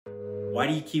Why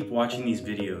do you keep watching these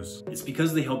videos? It's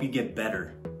because they help you get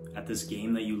better at this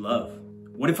game that you love.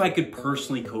 What if I could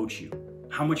personally coach you?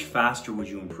 How much faster would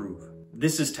you improve?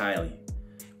 This is Tylee.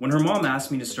 When her mom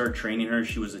asked me to start training her,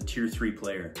 she was a tier 3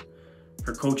 player.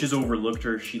 Her coaches overlooked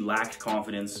her, she lacked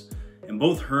confidence, and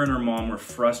both her and her mom were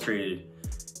frustrated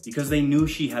because they knew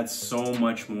she had so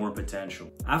much more potential.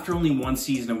 After only one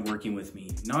season of working with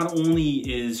me, not only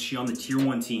is she on the tier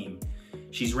 1 team,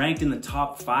 she's ranked in the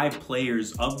top 5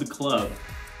 players of the club,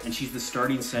 and she's the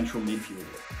starting central midfielder.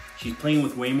 She's playing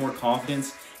with way more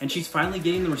confidence, and she's finally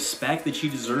getting the respect that she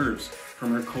deserves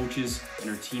from her coaches and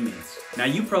her teammates. Now,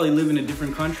 you probably live in a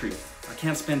different country. I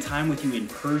can't spend time with you in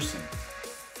person,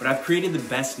 but I've created the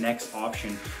best next option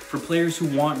for players who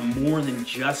want more than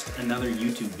just another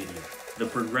YouTube video. The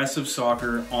Progressive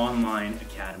Soccer Online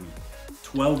Academy.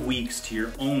 12 weeks to your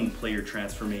own player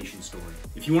transformation story.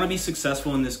 If you want to be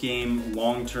successful in this game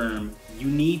long term, you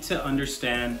need to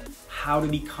understand how to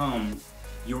become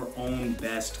your own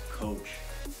best coach.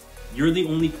 You're the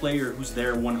only player who's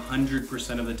there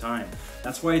 100% of the time.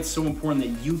 That's why it's so important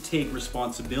that you take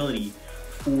responsibility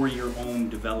for your own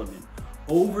development.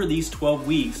 Over these 12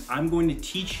 weeks, I'm going to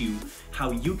teach you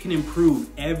how you can improve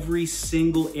every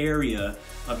single area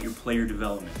of your player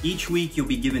development. Each week, you'll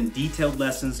be given detailed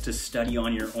lessons to study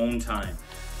on your own time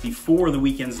before the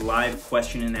weekend's live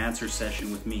question and answer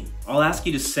session with me. I'll ask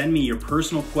you to send me your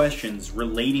personal questions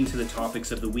relating to the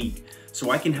topics of the week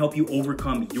so I can help you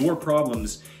overcome your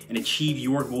problems and achieve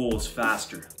your goals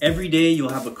faster. Every day you'll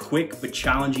have a quick but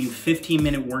challenging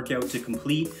 15-minute workout to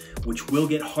complete, which will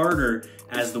get harder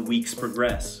as the weeks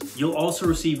progress. You'll also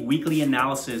receive weekly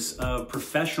analysis of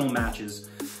professional matches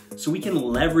so we can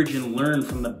leverage and learn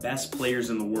from the best players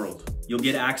in the world. You'll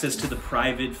get access to the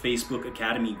private Facebook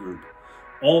Academy group.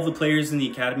 All of the players in the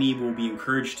Academy will be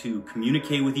encouraged to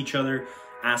communicate with each other,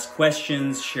 ask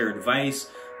questions, share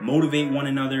advice, motivate one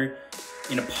another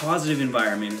in a positive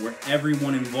environment where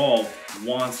everyone involved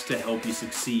wants to help you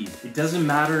succeed. It doesn't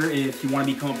matter if you want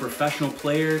to become a professional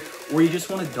player or you just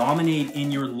want to dominate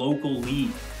in your local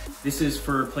league. This is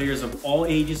for players of all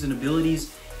ages and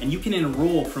abilities, and you can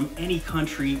enroll from any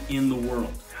country in the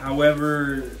world.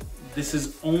 However, this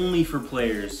is only for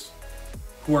players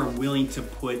who are willing to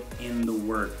put in the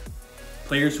work.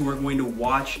 Players who are going to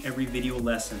watch every video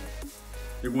lesson.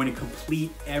 They're going to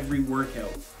complete every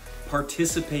workout,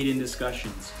 participate in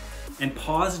discussions, and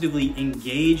positively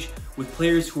engage with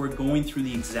players who are going through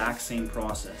the exact same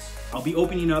process. I'll be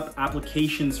opening up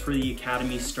applications for the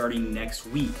Academy starting next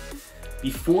week.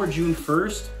 Before June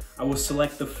 1st, I will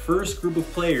select the first group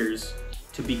of players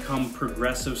to become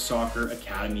Progressive Soccer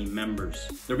Academy members.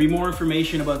 There'll be more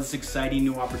information about this exciting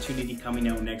new opportunity coming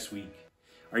out next week.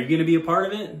 Are you going to be a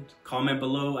part of it? Comment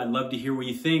below. I'd love to hear what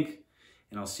you think,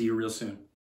 and I'll see you real soon.